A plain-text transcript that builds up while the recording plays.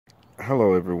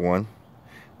Hello everyone.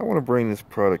 I want to bring this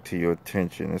product to your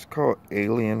attention. It's called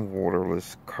Alien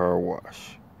Waterless Car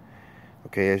Wash.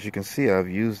 Okay, as you can see, I've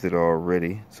used it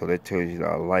already, so that tells you that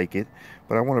I like it.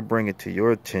 But I want to bring it to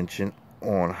your attention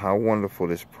on how wonderful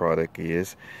this product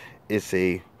is. It's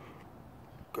a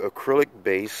acrylic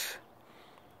base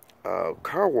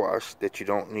car wash that you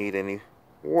don't need any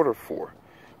water for.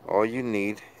 All you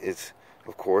need is,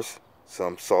 of course,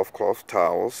 some soft cloth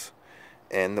towels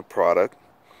and the product.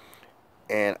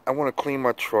 And I want to clean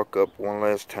my truck up one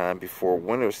last time before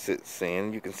winter sets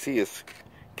in. You can see it's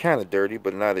kind of dirty,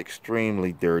 but not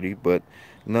extremely dirty. But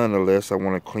nonetheless, I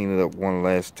want to clean it up one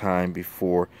last time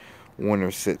before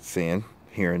winter sets in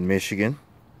here in Michigan.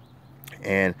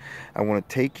 And I want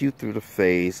to take you through the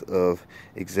phase of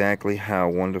exactly how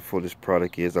wonderful this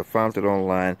product is. I found it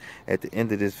online. At the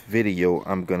end of this video,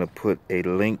 I'm going to put a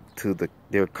link to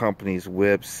their company's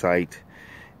website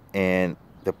and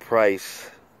the price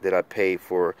that I paid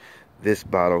for this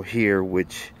bottle here,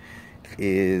 which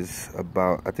is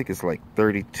about, I think it's like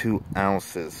 32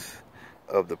 ounces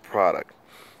of the product.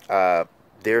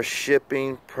 Their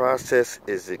shipping process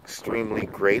is extremely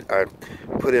great. I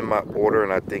put in my order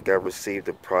and I think I received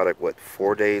the product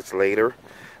 4 days later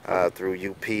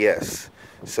through UPS.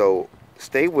 So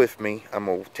stay with me. I'm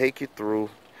gonna take you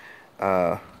through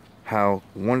how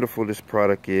wonderful this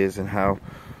product is and how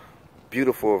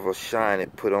beautiful of a shine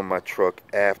it put on my truck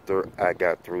after I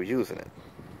got through using it.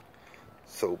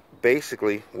 So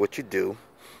basically what you do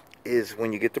is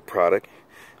when you get the product,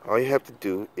 all you have to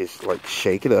do is like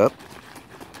shake it up,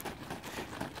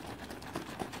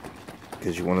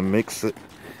 because you want to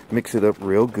mix it up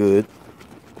real good.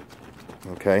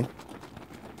 Okay,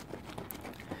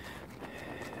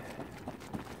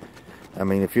 I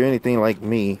mean, if you're anything like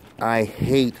me, I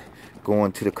hate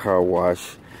going to the car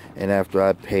wash and after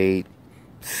I paid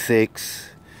 $6,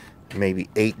 maybe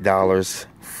 $8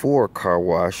 for a car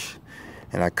wash,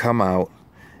 and I come out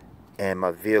and my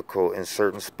vehicle in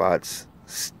certain spots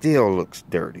still looks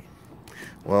dirty.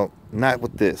 Well, not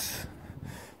with this.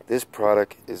 This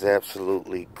product is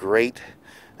absolutely great.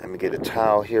 Let me get a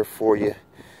towel here for you.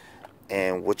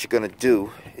 And what you're going to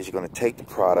do is you're going to take the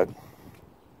product.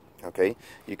 Okay,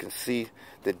 you can see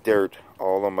the dirt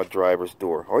all on my driver's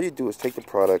door. All you do is take the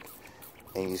product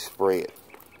and you spray it.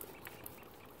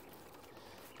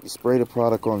 You spray the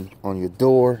product on your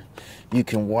door. You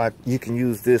can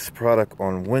use this product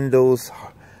on windows,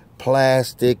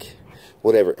 plastic,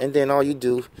 whatever. And then all you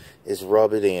do is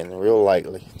rub it in real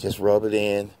lightly. Just rub it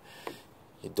in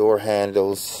your door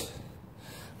handles,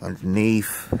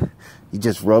 underneath. You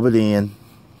just rub it in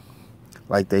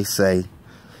like they say.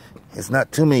 It's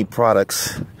not too many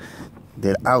products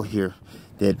that out here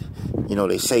that, you know,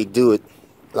 they say do it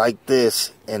like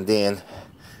this and then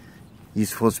you're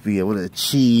supposed to be able to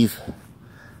achieve,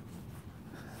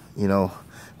 you know,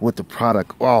 what the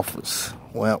product offers.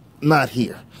 Well, not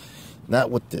here. Not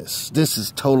with this. This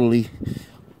is totally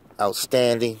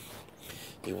outstanding.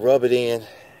 You rub it in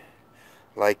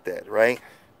like that, right?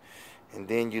 And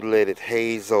then you let it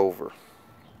haze over.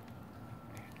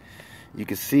 You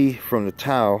can see from the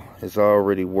towel it's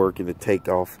already working to take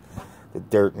off the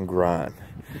dirt and grime.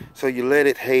 So you let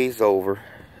it haze over.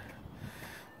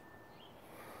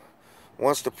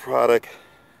 Once the product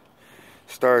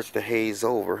starts to haze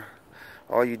over,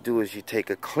 all you do is you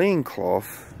take a clean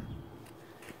cloth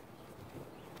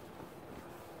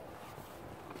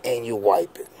and you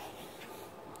wipe it.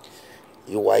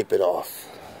 You wipe it off.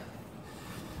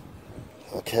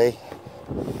 Okay?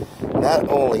 Not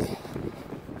only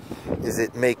is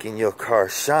it making your car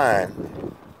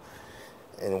shine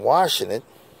and washing it,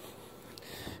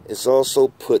 it's also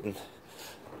putting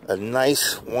a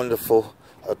nice, wonderful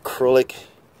acrylic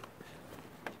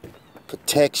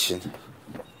protection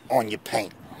on your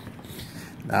paint.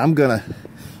 Now I'm gonna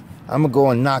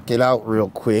go and knock it out real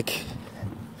quick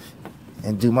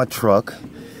and do my truck.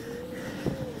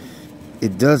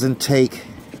 It doesn't take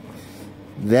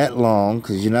that long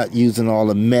because you're not using all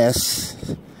the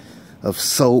mess of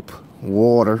soap,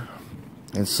 water,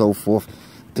 and so forth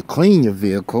to clean your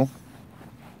vehicle.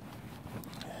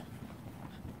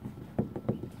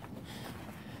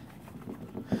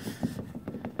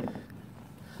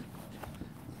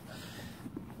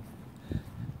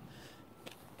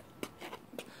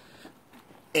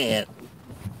 And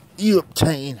you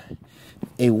obtain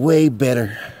a way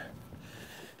better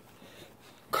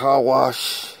car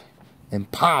wash and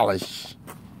polish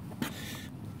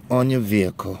on your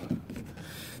vehicle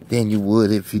than you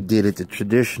would if you did it the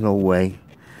traditional way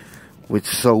with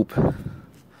soap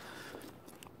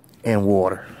and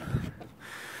water.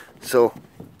 So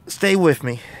stay with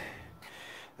me.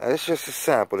 Now, that's just a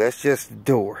sample. That's just the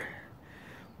door.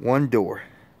 One door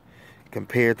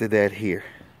compared to that here.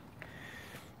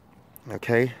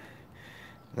 Okay?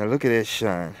 Now look at that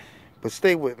shine. But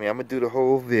stay with me. I'm going to do the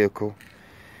whole vehicle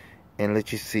and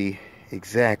let you see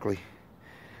exactly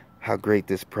how great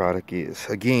this product is.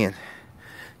 Again,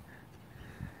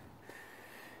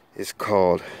 it's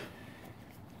called,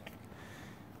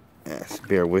 yes,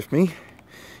 bear with me,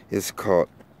 it's called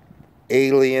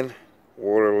Alien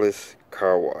Waterless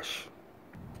Car Wash.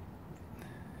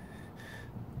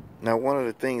 Now, one of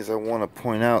the things I want to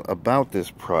point out about this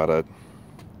product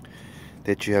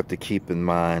that you have to keep in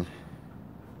mind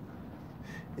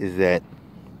is that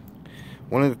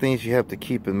one of the things you have to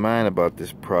keep in mind about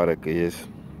this product is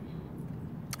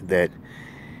that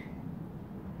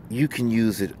you can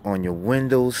use it on your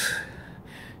windows,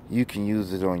 you can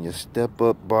use it on your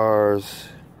step-up bars,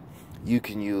 you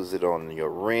can use it on your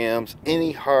rims,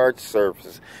 any hard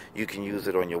surface, you can use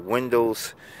it on your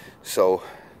windows. So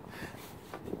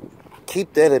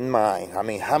keep that in mind. I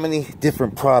mean, how many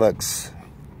different products,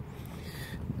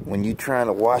 when you're trying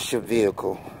to wash your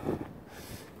vehicle,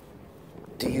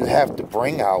 do you have to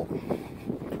bring out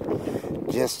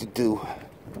just to do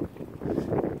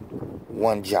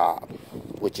one job,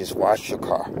 which is wash your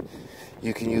car?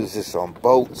 You can use this on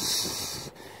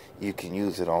boats, you can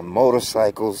use it on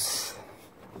motorcycles,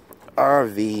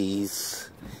 RVs.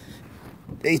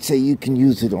 They say you can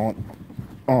use it on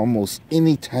almost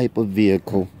any type of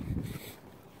vehicle.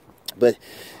 But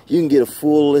you can get a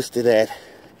full list of that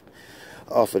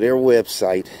off of their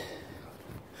website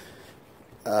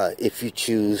if you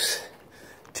choose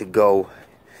to go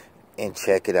and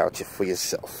check it out for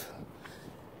yourself.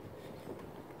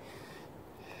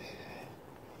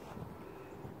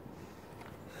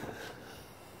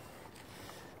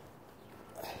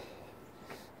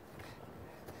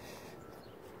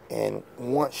 And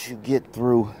once you get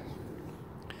through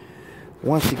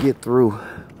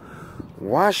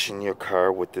washing your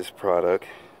car with this product,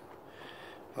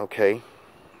 okay,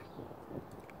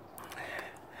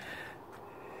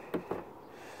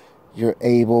 you're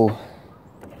able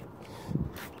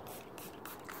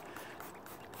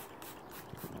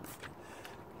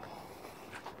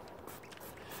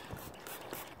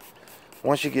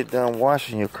once you get done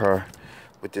washing your car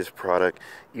with this product,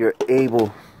 you're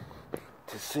able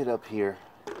to sit up here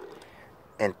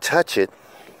and touch it.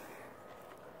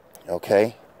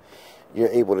 Okay, you're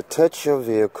able to touch your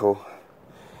vehicle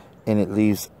and it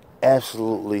leaves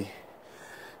absolutely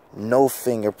no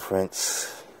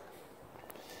fingerprints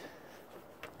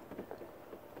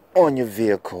on your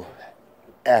vehicle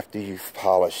after you've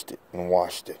polished it and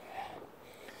washed it.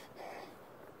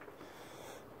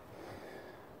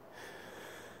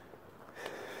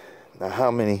 Now,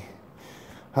 how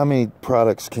many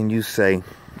products can you say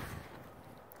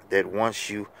that once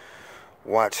you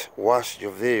wash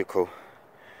your vehicle,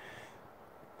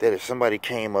 that if somebody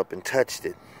came up and touched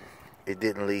it, it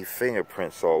didn't leave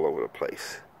fingerprints all over the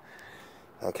place?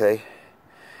 Okay,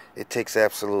 it takes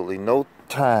absolutely no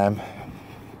time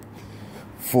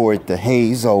for it to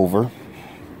haze over.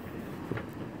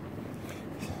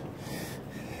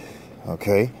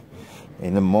 Okay,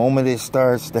 and the moment it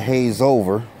starts to haze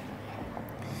over,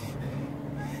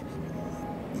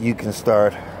 you can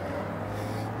start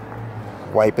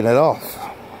wiping it off.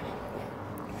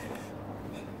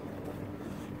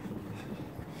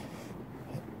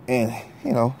 And,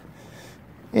 you know,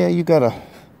 yeah, you gotta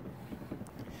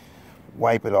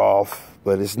wipe it off,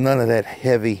 but it's none of that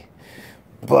heavy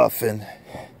buffing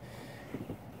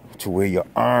to where your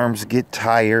arms get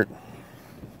tired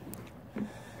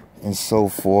and so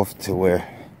forth, to where,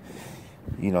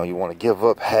 you know, you want to give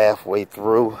up halfway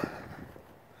through.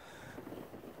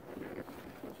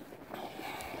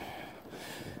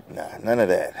 Nah, none of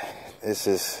that. This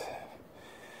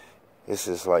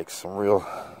is like some real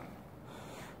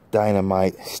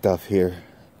dynamite stuff here.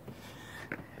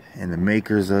 And the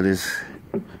makers of this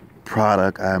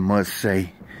product, I must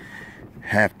say,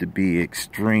 have to be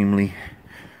extremely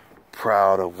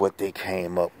proud of what they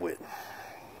came up with.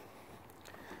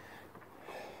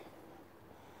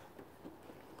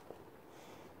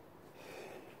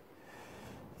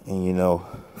 And you know,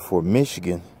 for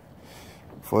Michigan,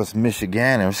 for us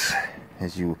Michiganders,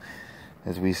 as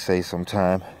we say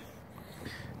sometime,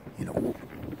 you know,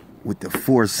 with the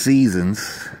 4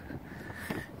 seasons,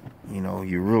 you know,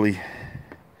 you really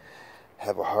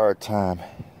have a hard time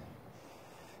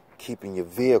keeping your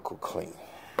vehicle clean.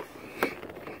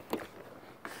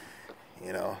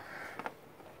 You know,